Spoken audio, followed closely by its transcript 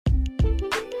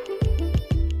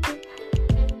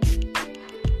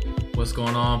What's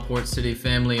going on, Port City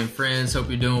family and friends? Hope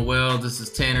you're doing well. This is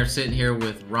Tanner sitting here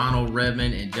with Ronald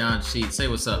Redmond and John Sheets. Say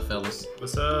what's up, fellas.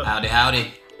 What's up? Howdy,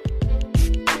 howdy.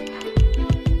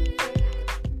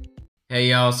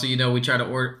 Hey, y'all. So, we try to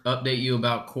update you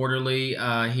about quarterly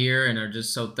here and are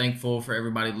just so thankful for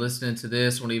everybody listening to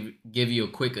this. Want to give you a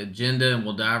quick agenda and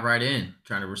we'll dive right in.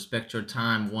 Trying to respect your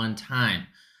time one time.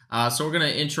 So we're going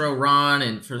to intro Ron,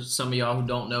 and for some of y'all who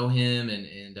don't know him and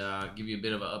give you a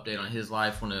bit of an update on his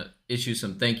life, want to issue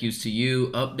some thank yous to you,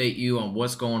 update you on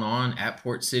what's going on at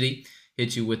Port City,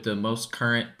 hit you with the most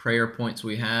current prayer points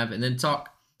we have, and then talk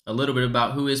a little bit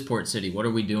about who is Port City, what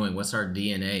are we doing, what's our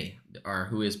DNA, our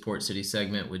Who is Port City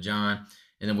segment with John,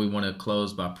 and then we want to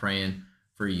close by praying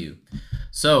for you.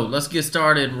 So let's get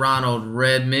started. Ronald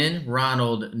Redmond,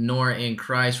 Ronald Nor in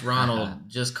Christ. Ronald,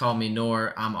 just call me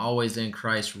Nor. I'm always in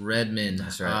Christ Redmond.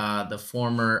 That's right. The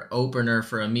former opener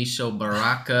for Amisho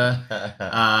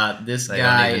Baraka. This They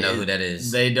guy, don't even know who that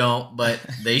is. They don't, but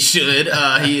they should.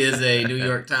 He is a New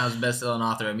York Times bestselling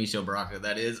author. Amisho Baraka,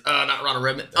 that is. Not Ronald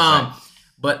Redmond. Right.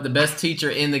 But the best teacher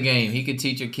in the game. He could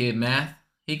teach a kid math.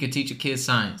 He could teach a kid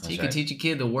science. That's He right. could teach a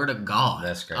kid the Word of God.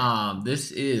 That's great.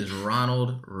 This is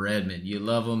Ronald Redmond. You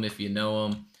love him if you know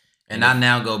him. And I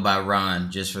now go by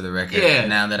Ron, just for the record. Yeah,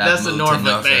 now that that's I've a moved Norfolk to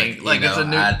Norfolk, thing. Like, it's a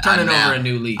new I'm turning now, over a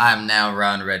new leaf. I'm now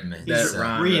Ron Redmond. That's so,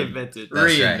 Ron. Reinvented.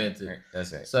 That's Reinvented. Right.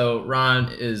 That's right. So Ron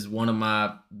is one of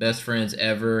my best friends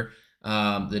ever.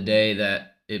 The day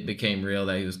that it became real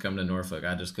that he was coming to Norfolk,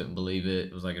 I just couldn't believe it.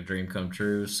 It was like a dream come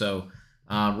true. So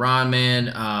Ron,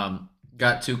 man,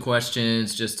 got two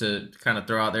questions just to kind of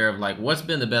throw out there of like, what's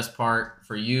been the best part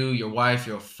for you, your wife,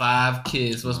 your 5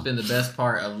 kids? What's been the best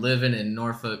part of living in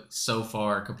Norfolk so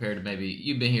far compared to maybe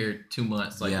you've been here 2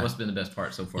 months? Like, Yeah. what's been the best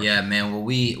part so far? Yeah, man. Well,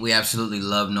 we absolutely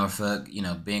love Norfolk.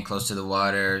 Being close to the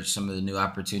water, some of the new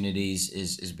opportunities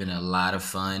has been a lot of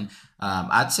fun.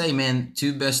 I'd say, man,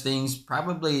 2 best things.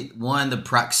 Probably one, the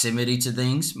proximity to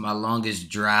things. My longest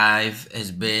drive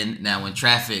has been now when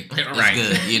traffic Right.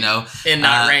 is good, And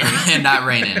not raining. and not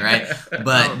raining, right?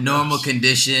 But normal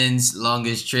conditions,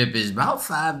 longest trip is about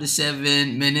 5 to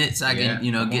 7 minutes. I can,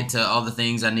 Yeah, come get on. to all the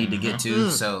things I need to get to.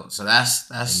 So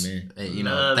that's Amen.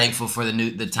 Love it. thankful for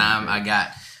the time I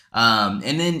got.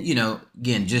 And then,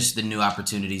 again, just the new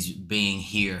opportunities being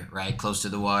here, right? Close to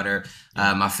the water.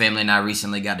 My family and I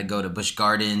recently got to go to Busch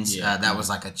Gardens. Yeah. That was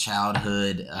like a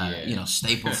childhood,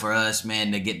 staple for us,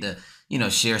 man, to get to,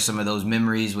 share some of those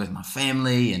memories with my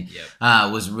family, and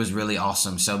Yep. was really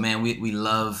awesome. So, man, we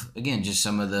love, again, just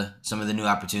some of the new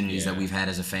opportunities Yeah. that we've had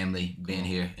as a family being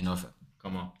here in Norfolk.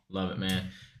 Come on. Love it, man.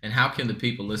 And how can the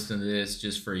people listen to this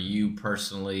just for you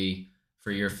personally,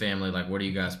 for your family? Like, what are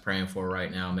you guys praying for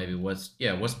right now? Maybe what's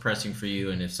pressing for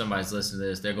you? And if somebody's listening to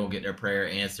this, they're going to get their prayer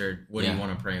answered. What do you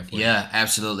want them praying for? Yeah,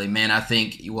 absolutely, man. I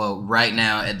think, right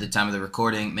now at the time of the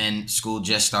recording, man, school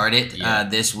just started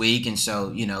this week. And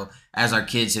so, as our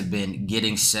kids have been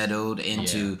getting settled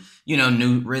into,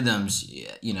 new rhythms,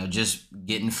 just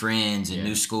getting friends and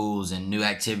new schools and new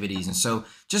activities. And so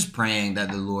just praying that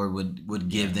the Lord would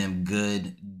give them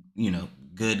good,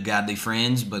 good godly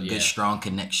friends, but good strong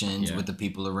connections with the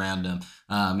people around them.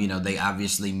 They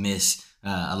obviously miss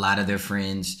a lot of their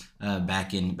friends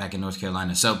back in North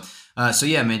Carolina. So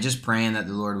yeah, man, just praying that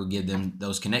the Lord would give them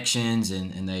those connections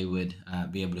and they would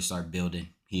be able to start building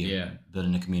here,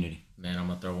 building a community. Man, I'm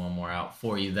going to throw one more out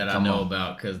for you that Come I know on.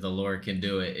 about because the Lord can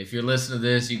do it. If you're listening to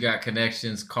this, you got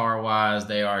connections car-wise.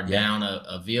 They are down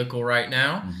a vehicle right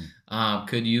now. Mm-hmm.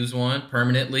 Could use one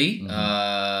permanently.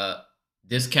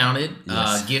 Discounted,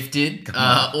 Yes. gifted, Come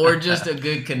on. or just a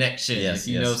good connection. Yes, If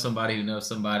you yes. know somebody who knows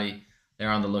somebody,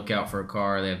 they're on the lookout for a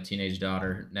car. They have a teenage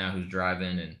daughter now who's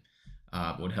driving and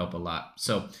would help a lot.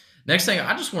 So next thing,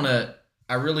 I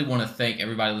really want to thank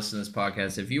everybody listening to this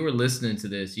podcast. If you were listening to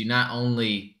this, you not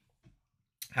only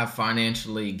have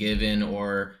financially given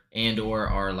or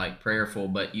are like prayerful,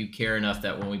 but you care enough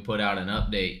that when we put out an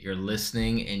update, you're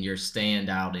listening and you're staying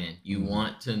out in. You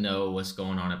want to know what's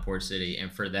going on at Port City.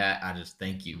 And for that, I just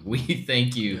thank you. We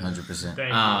thank you 100%.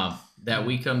 Thank you. that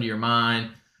we come to your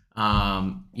mind,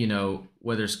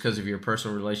 whether it's because of your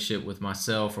personal relationship with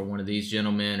myself or one of these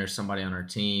gentlemen or somebody on our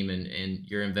team and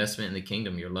your investment in the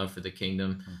kingdom, your love for the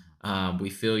kingdom. We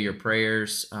feel your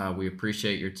prayers. We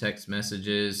appreciate your text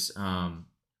messages.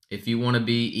 If you want to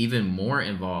be even more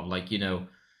involved, like,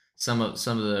 some of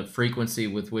the frequency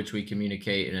with which we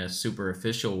communicate in a super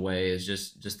official way is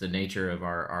just the nature of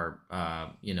our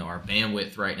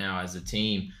bandwidth right now as a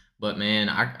team. But man,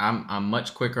 I'm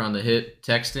much quicker on the hit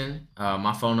texting.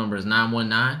 My phone number is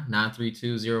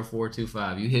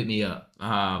 919-932-0425. You hit me up. It's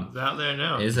out there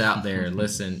now. It's out there.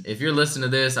 Listen, if you're listening to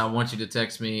this, I want you to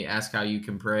text me, ask how you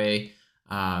can pray.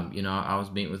 I was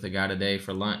meeting with a guy today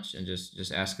for lunch and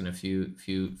just asking a few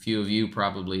of you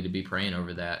probably to be praying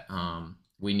over that.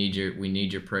 We need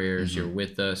your prayers. You're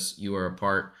with us. You are a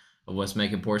part of what's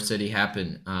making Port City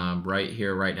happen right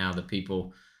here, right now. The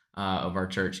people of our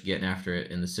church getting after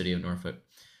it in the city of Norfolk.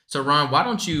 So Ron, why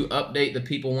don't you update the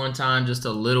people one time just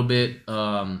a little bit,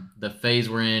 the phase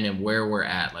we're in and where we're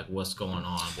at, like what's going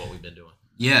on, what we've been doing.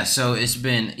 Yeah, so it's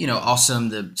been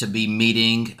awesome to be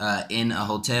meeting in a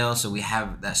hotel. So we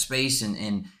have that space,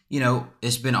 and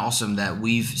it's been awesome that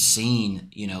we've seen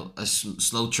a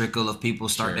slow trickle of people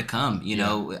start to come.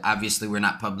 Obviously we're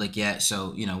not public yet,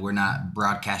 so we're not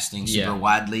broadcasting super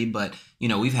widely, but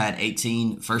we've had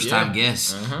 18 first-time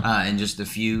guests in just a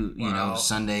few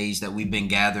Sundays that we've been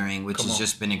gathering, which has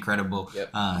just been incredible.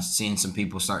 Seeing some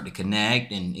people start to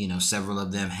connect, and several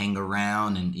of them hang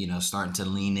around, and starting to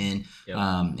lean in,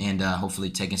 and hopefully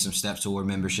taking some steps toward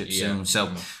membership soon. So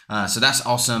that's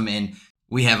awesome, and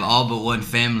we have all but one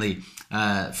family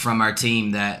from our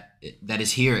team that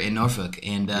is here in Norfolk,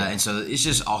 and so it's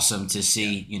just awesome to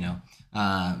see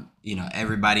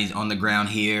everybody's on the ground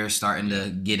here, starting to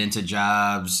get into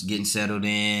jobs, getting settled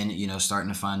in,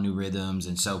 starting to find new rhythms.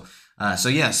 And so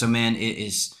man, it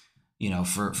is,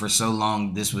 for so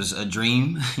long, this was a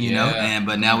dream,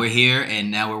 but now we're here,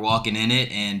 and now we're walking in it,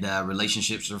 and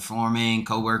relationships are forming,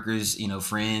 coworkers,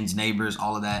 friends, neighbors,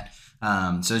 all of that.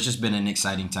 So it's just been an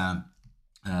exciting time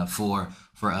for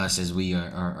us as we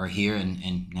are here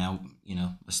and now,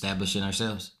 establishing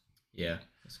ourselves. Yeah,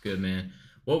 that's good, man.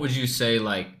 What would you say,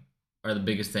 like, are the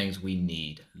biggest things we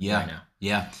need right now?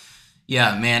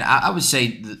 Yeah, man. I would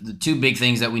say the two big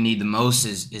things that we need the most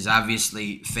is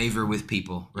obviously favor with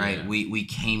people, right? Yeah. We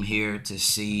came here to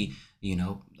see,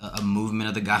 a movement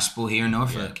of the gospel here in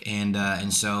Norfolk,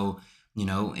 and so in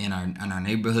our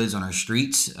neighborhoods, on our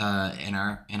streets, in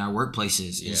our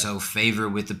workplaces, and so favor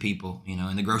with the people,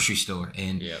 in the grocery store,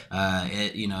 and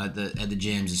at the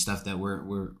gyms and stuff that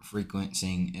we're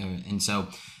frequenting, and so.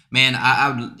 Man,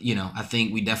 I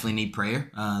think we definitely need prayer,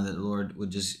 that the Lord would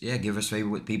just, give us favor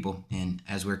with people and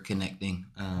as we're connecting.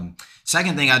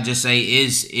 Second thing I'd just say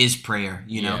is prayer,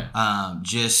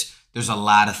 just there's a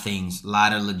lot of things, a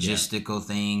lot of logistical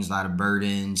things, a lot of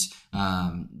burdens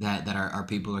that our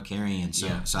people are carrying. So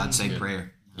I'd say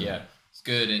prayer. Yeah, it's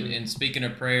good. And speaking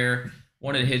of prayer,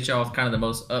 wanted to hit y'all with kind of the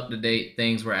most up-to-date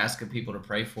things we're asking people to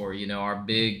pray for. Our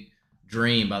big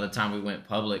dream by the time we went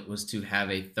public was to have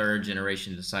a third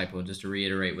generation disciple. Just to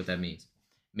reiterate what that means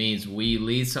we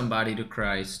lead somebody to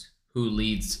Christ who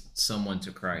leads someone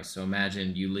to Christ. So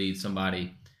imagine you lead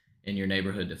somebody in your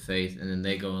neighborhood to faith, and then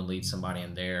they go and lead somebody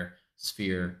in their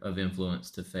sphere of influence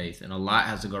to faith. And a lot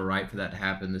has to go right for that to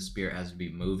happen. The Spirit has to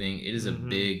be moving. It is a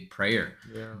big prayer.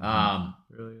 It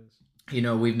really is.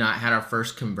 We've not had our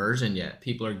first conversion yet.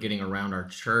 People are getting around our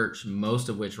church, most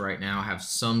of which right now have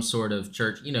some sort of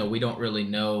church. We don't really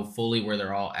know fully where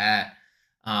they're all at.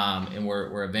 And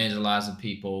we're evangelizing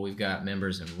people. We've got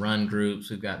members in run groups.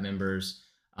 We've got members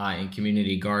in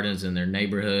community gardens in their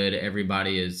neighborhood.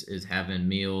 Everybody is having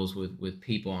meals with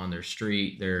people on their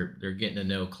street. They're getting to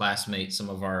know classmates, some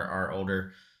of our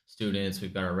older students.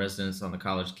 We've got our residents on the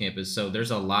college campus. So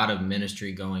there's a lot of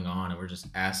ministry going on, and we're just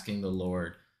asking the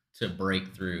Lord to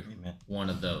break through one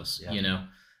of those,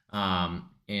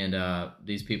 and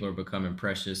these people are becoming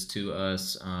precious to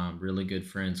us, really good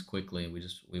friends quickly. And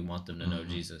we want them to know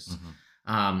Jesus.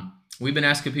 We've been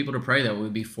asking people to pray that we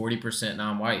would be 40%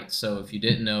 non-white. So if you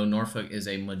didn't know, Norfolk is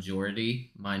a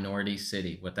majority minority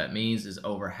city. What that means is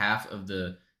over half of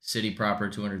the city proper,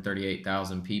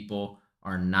 238,000 people,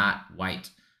 are not white,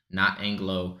 not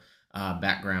Anglo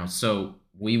background. So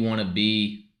we want to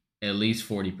be at least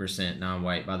 40%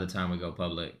 non-white by the time we go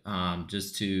public,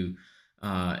 just to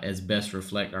as best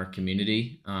reflect our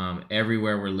community.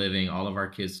 Everywhere we're living, all of our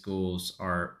kids' schools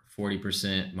are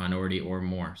 40% minority or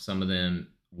more. Some of them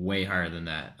way higher than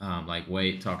that,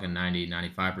 talking 90,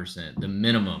 95%. The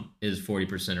minimum is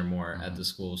 40% or more at the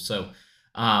school. So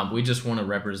we just want to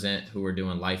represent who we're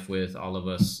doing life with. All of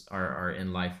us are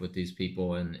in life with these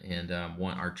people, and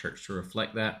want our church to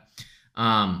reflect that.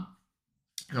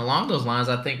 And along those lines,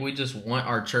 I think we just want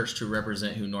our church to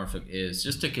represent who Norfolk is,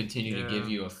 just to continue to give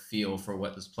you a feel for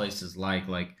what this place is like.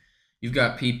 Like, you've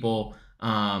got people,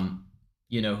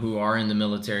 who are in the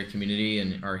military community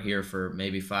and are here for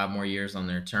maybe 5 more years on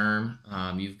their term.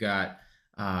 You've got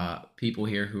people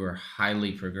here who are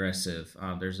highly progressive.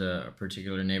 There's a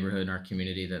particular neighborhood in our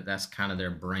community that's kind of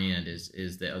their brand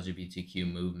is the LGBTQ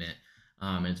movement.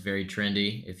 And it's very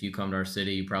trendy. If you come to our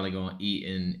city, you probably go and eat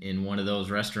in one of those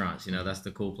restaurants. That's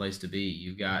the cool place to be.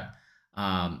 You've got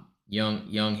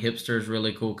young hipsters,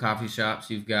 really cool coffee shops.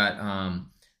 You've got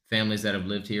families that have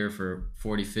lived here for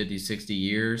 40, 50, 60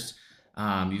 years.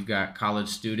 You've got college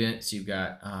students. You've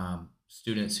got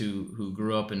students who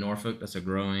grew up in Norfolk. That's a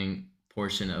growing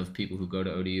portion of people who go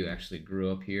to ODU actually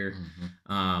grew up here.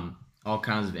 All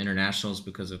kinds of internationals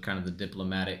because of kind of the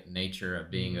diplomatic nature of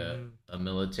being a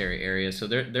military area. So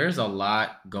there's a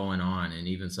lot going on, and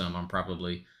even some I'm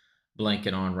probably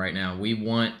blanking on right now. We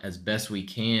want, as best we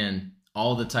can,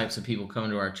 all the types of people coming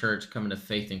to our church, coming to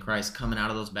faith in Christ, coming out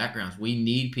of those backgrounds. We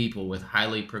need people with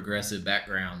highly progressive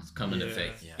backgrounds coming to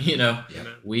faith.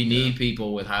 We need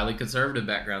people with highly conservative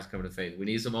backgrounds coming to faith. We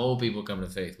need some old people coming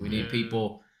to faith. We need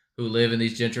people who live in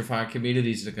these gentrified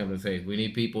communities to come to faith. We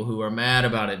need people who are mad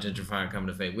about it gentrifying coming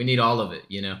to faith. We need all of it,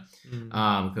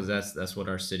 because that's what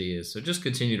our city is. So just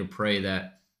continue to pray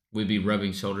that we'd be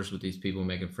rubbing shoulders with these people,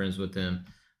 making friends with them,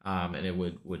 and it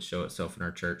would show itself in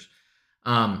our church.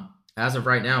 As of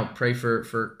right now, pray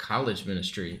for college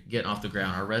ministry getting off the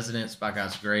ground. Our residents, by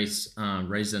God's grace,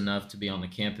 raised enough to be on the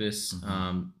campus,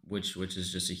 which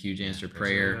is just a huge answered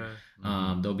prayer.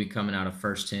 They'll be coming out of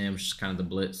First Tim, which is kind of the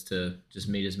blitz to just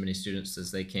meet as many students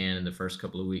as they can in the first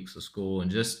couple of weeks of school,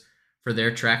 and just for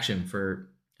their traction for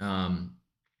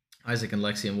Isaac and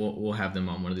Lexi, and we'll have them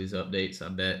on one of these updates, I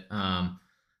bet.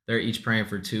 They're each praying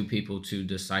for 2 people to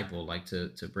disciple, like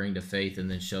to bring to faith and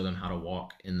then show them how to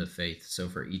walk in the faith. So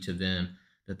for each of them,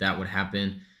 that would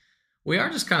happen. We are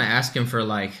just kind of asking for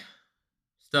like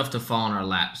stuff to fall in our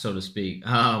lap, so to speak,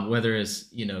 whether it's,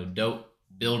 dope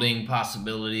building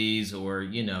possibilities or,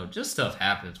 just stuff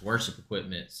happens, worship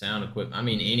equipment, sound equipment. I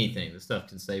mean, anything. The stuff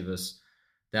can save us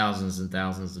thousands and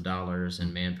thousands of dollars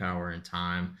in manpower and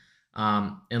time.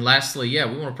 And lastly,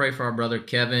 we want to pray for our brother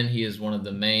Kevin. He is one of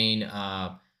the main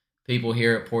people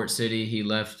here at Port City. He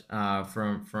left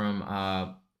from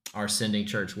our sending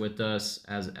church with us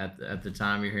at the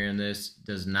time you're hearing this.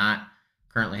 Does not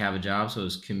currently have a job, so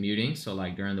is commuting. So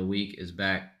like during the week is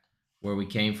back where we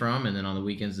came from, and then on the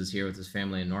weekends is here with his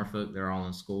family in Norfolk. They're all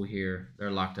in school here.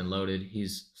 They're locked and loaded.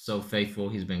 He's so faithful.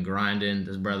 He's been grinding.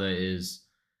 This brother is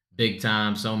big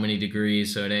time, so many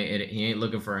degrees. So he ain't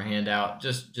looking for a handout.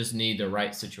 Just need the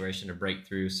right situation to break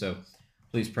through. So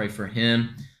please pray for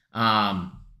him.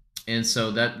 And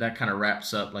so that kind of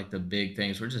wraps up like the big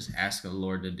things we're just asking the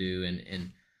Lord to do.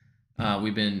 And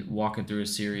we've been walking through a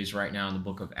series right now in the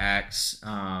book of Acts.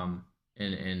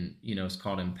 And it's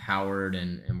called Empowered.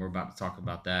 And we're about to talk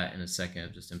about that in a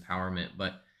second, just empowerment.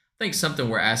 But I think something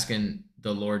we're asking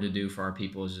the Lord to do for our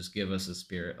people is just give us a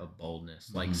spirit of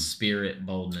boldness, like spirit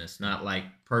boldness, not like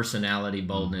personality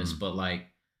boldness, but like,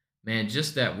 man,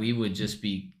 just that we would just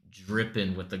be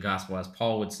dripping with the gospel, as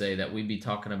Paul would say, that we'd be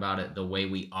talking about it the way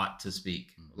we ought to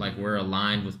speak. Like we're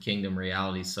aligned with kingdom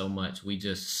reality so much. We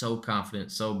just so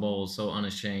confident, so bold, so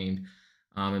unashamed.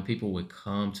 And people would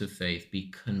come to faith,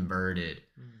 be converted.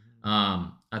 I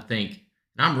think,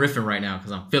 and I'm riffing right now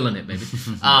because I'm feeling it, baby.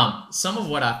 Some of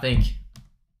what I think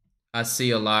I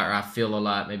see a lot, or I feel a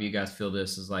lot, maybe you guys feel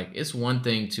this, is like, it's one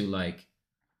thing to like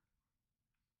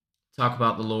talk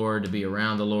about the Lord, to be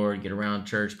around the Lord, get around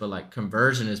church, but like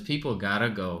conversion is people gotta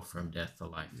go from death to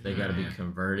life. They gotta be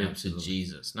converted to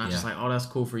Jesus. Not just like, oh, that's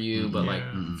cool for you, but like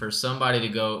for somebody to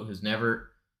go who's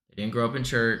never, they didn't grow up in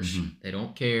church, they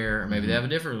don't care, or maybe they have a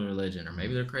different religion, or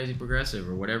maybe they're crazy progressive,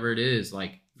 or whatever it is,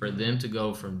 like for them to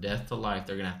go from death to life,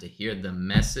 they're gonna have to hear the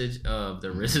message of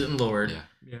the risen Lord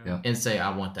and say,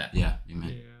 I want that.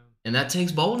 Amen. And that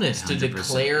takes boldness to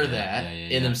declare that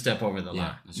and then step over the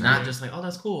line. Not just like, oh,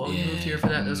 that's cool. Oh, you moved here for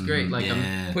that. That's great. Like,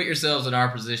 put yourselves in our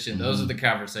position. Those are the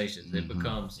conversations. It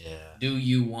becomes, do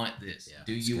you want this?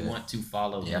 Do you want to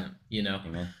follow him?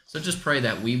 Amen. So just pray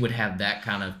that we would have that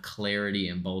kind of clarity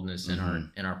and boldness in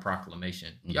our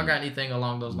proclamation. Y'all got anything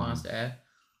along those lines to add?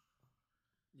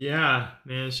 Yeah,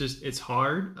 man, it's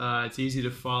hard. It's easy to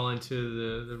fall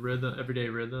into the rhythm, everyday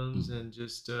rhythms, and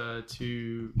just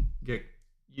to get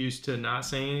used to not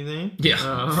saying anything.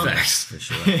 Facts for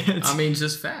sure. I mean,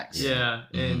 just facts. Yeah,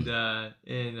 and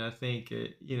I think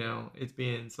it's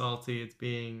being salty. It's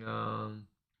being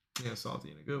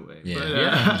salty in a good way.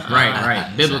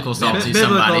 Right. Biblical salty.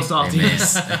 Biblical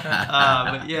saltiness.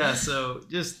 But so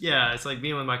just it's like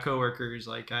being with my coworkers.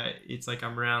 Like it's like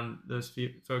I'm around those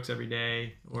folks every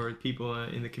day, or people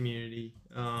in the community.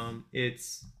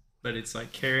 It's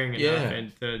like caring enough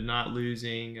and to not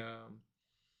losing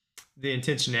the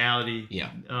intentionality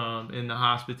and the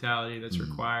hospitality that's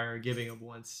required, giving of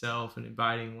oneself and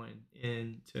inviting one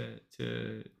in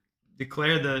to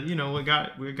declare what God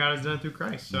has done through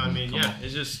Christ. So I mean,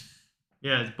 it's just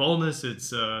it's boldness.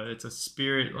 It's a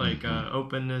spirit like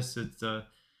openness. It's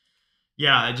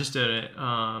just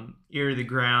a ear to the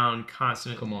ground,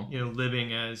 constant.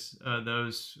 Living as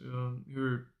those who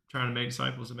are trying to make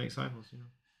disciples to make disciples.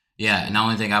 Yeah, and the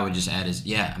only thing I would just add is,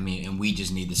 and we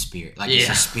just need the Spirit. Like, it's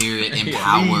a Spirit Yeah.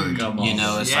 empowered, Come on.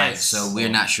 it's like, so we're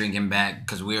not shrinking back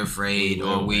because we're afraid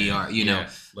or we are,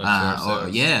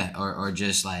 or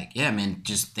just like, man,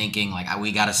 just thinking like,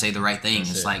 we got to say the right thing.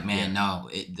 That's it's it. like, man, no,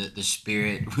 the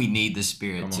Spirit, we need the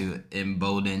Spirit to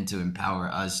embolden, to empower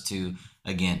us to,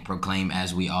 again, proclaim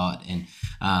as we ought. And,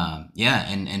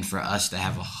 and for us to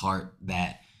have a heart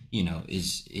that,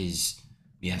 is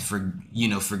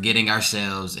forgetting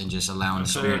ourselves and just allowing the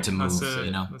Spirit to move.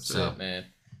 That's it, man.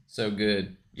 So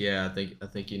good. Yeah, I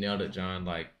think you nailed it, John.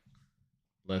 Like,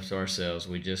 left to ourselves,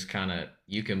 we just kind of,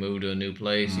 you can move to a new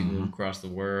place, you can move across the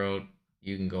world,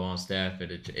 you can go on staff, but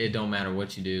it don't matter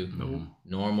what you do. Nope.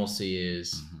 Normalcy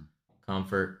is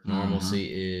comfort. Normalcy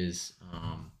is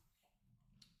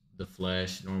the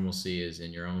flesh. Normalcy is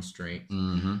in your own strength.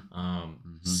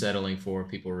 Settling for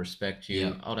people respect you.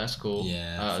 Yep. Oh, that's cool.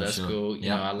 Yeah, that's sure. cool.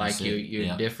 I like you. It.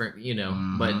 You're different.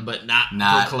 But not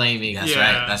proclaiming. That's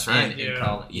right. That's right. And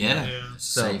calling.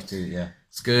 So safe too.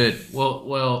 It's good.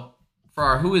 Well, for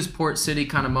our Who is Port City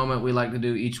kind of moment we like to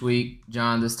do each week,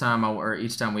 John, each time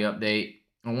we update,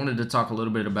 I wanted to talk a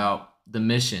little bit about the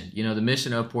mission. The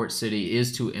mission of Port City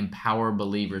is to empower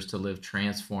believers to live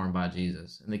transformed by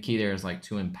Jesus. And the key there is like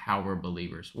to empower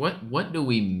believers. What do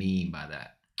we mean by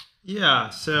that? Yeah,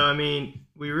 so I mean,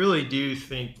 we really do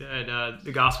think that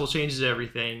the gospel changes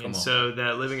everything. So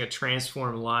that living a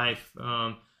transformed life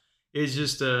is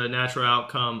just a natural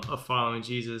outcome of following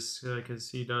Jesus, because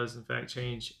he does, in fact,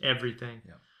 change everything.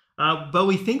 Yeah. But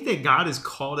we think that God has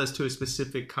called us to a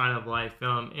specific kind of life.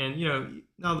 Now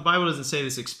the Bible doesn't say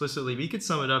this explicitly, but you could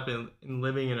sum it up in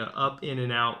living in an up, in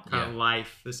and out kind of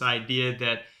life. This idea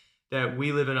that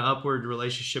we live in an upward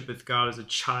relationship with God as a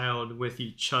child, with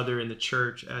each other in the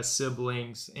church, as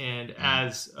siblings, and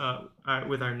as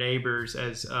with our neighbors,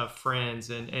 as friends,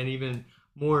 and even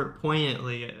more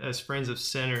poignantly as friends of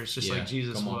sinners, just like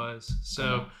Jesus was.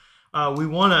 So we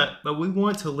want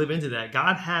to live into that.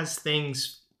 God has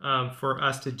things for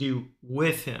us to do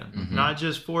with him, not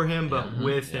just for him, but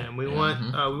with him. We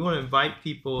want to invite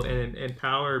people and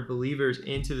empower believers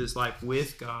into this life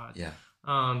with God.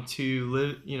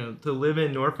 To live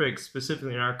in Norfolk,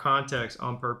 specifically in our context,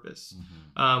 on purpose.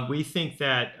 We think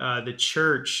that the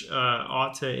church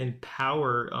ought to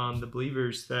empower the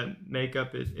believers that make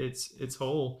up its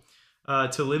whole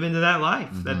to live into that life.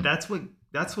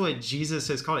 That's what Jesus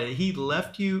has called it. He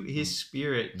left you his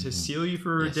Spirit to seal you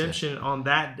for redemption on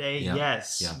that day,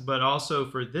 but also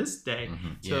for this day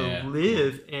to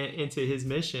live into his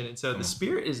mission. And so the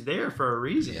Spirit is there for a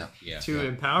reason, to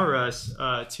empower us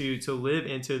to live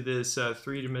into this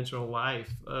three-dimensional life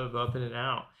of up and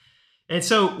out. And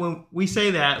so when we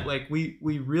say that, like, we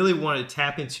really want to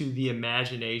tap into the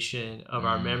imagination of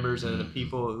our members and the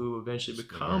people who eventually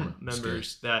become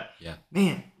members, that,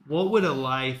 man, what would a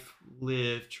life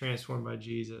live transformed by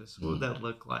Jesus? What would that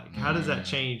look like? How does that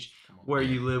change where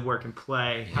you live, work, and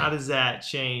play? How does that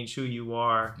change who you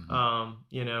are? How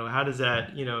does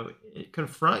that,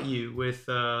 confront you with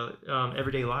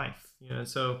everyday life?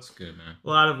 So That's good, man. A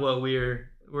lot of what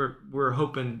we're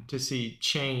hoping to see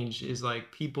change is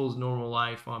like people's normal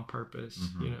life on purpose.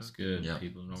 That's good.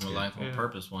 People's normal life on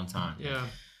purpose one time.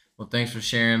 Well, thanks for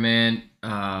sharing, man.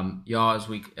 Y'all,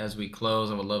 as we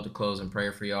close, I would love to close in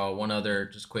prayer for y'all. One other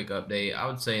just quick update. I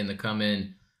would say in the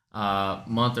coming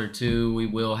month or two, we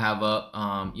will have up,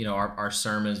 our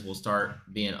sermons will start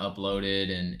being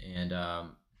uploaded,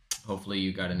 and hopefully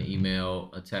you got an email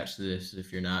attached to this.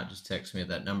 If you're not, just text me at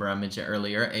that number I mentioned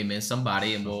earlier. Amen,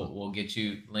 somebody, and we'll get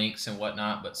you links and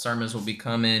whatnot. But sermons will be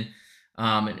coming,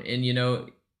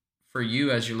 and for you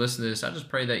as you're listening to this, I just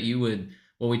pray that you would.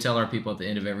 Well, we tell our people at the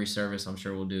end of every service, I'm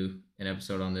sure we'll do an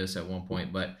episode on this at one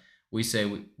point, but we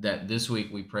say that this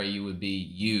week we pray you would be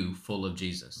you full of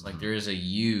Jesus. Like there is a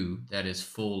you that is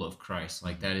full of Christ.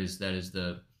 Like that is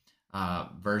the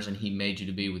version he made you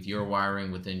to be, with your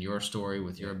wiring, within your story,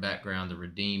 with your background, the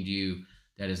redeemed you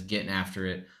that is getting after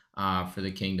it for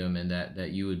the kingdom, and that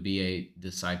you would be a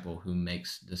disciple who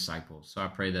makes disciples. So I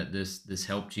pray that this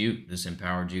helped you, this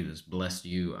empowered you, this blessed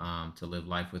you to live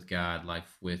life with God,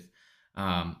 life with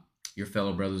your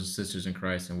fellow brothers and sisters in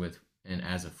Christ, and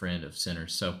as a friend of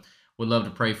sinners. So we'd love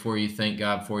to pray for you, thank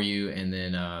God for you, and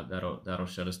then that'll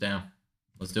shut us down.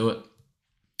 Let's do it.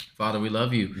 Father, we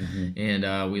love you,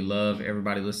 and we love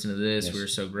everybody listening to this. We're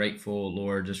so grateful,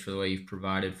 Lord, just for the way you've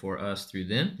provided for us through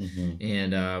them,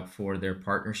 and for their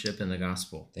partnership in the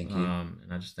gospel. Thank you.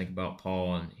 And I just think about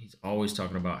Paul, and he's always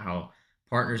talking about how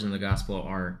partners in the gospel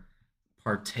are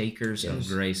partakers of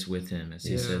grace with him, as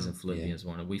he says in Philippians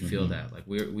 1. And we feel that, like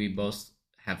we both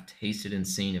have tasted and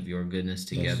seen of your goodness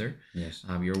together. Yes.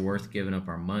 You're worth giving up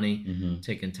our money,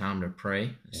 taking time to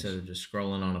pray instead of just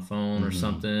scrolling on a phone or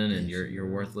something, and you're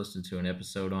worth listening to an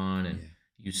episode on, and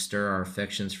you stir our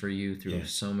affections for you through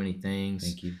so many things.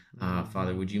 Thank you.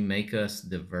 Father, would you make us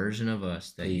the version of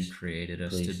us that you created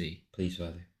us to be? Please,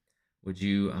 Father. Would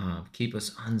you keep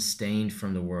us unstained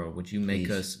from the world? Would you make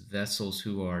us vessels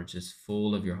who are just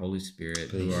full of your Holy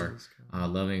Spirit, who are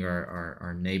loving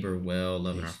our neighbor well,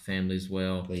 loving our families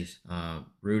well,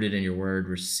 rooted in your word,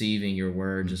 receiving your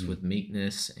word just with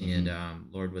meekness. And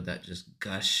Lord, would that just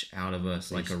gush out of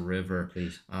us like a river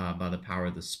by the power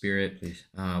of the Spirit?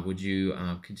 Would you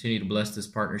continue to bless this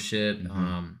partnership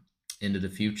into the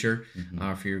future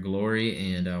for your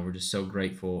glory, and we're just so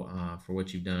grateful for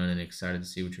what you've done and excited to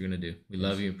see what you're going to do. We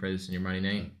love you and pray this in your mighty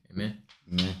name. Amen.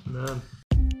 Amen.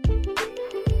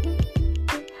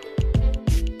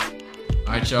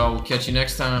 All right, y'all. We'll catch you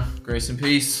next time. Grace and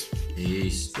peace.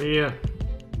 Peace. See ya.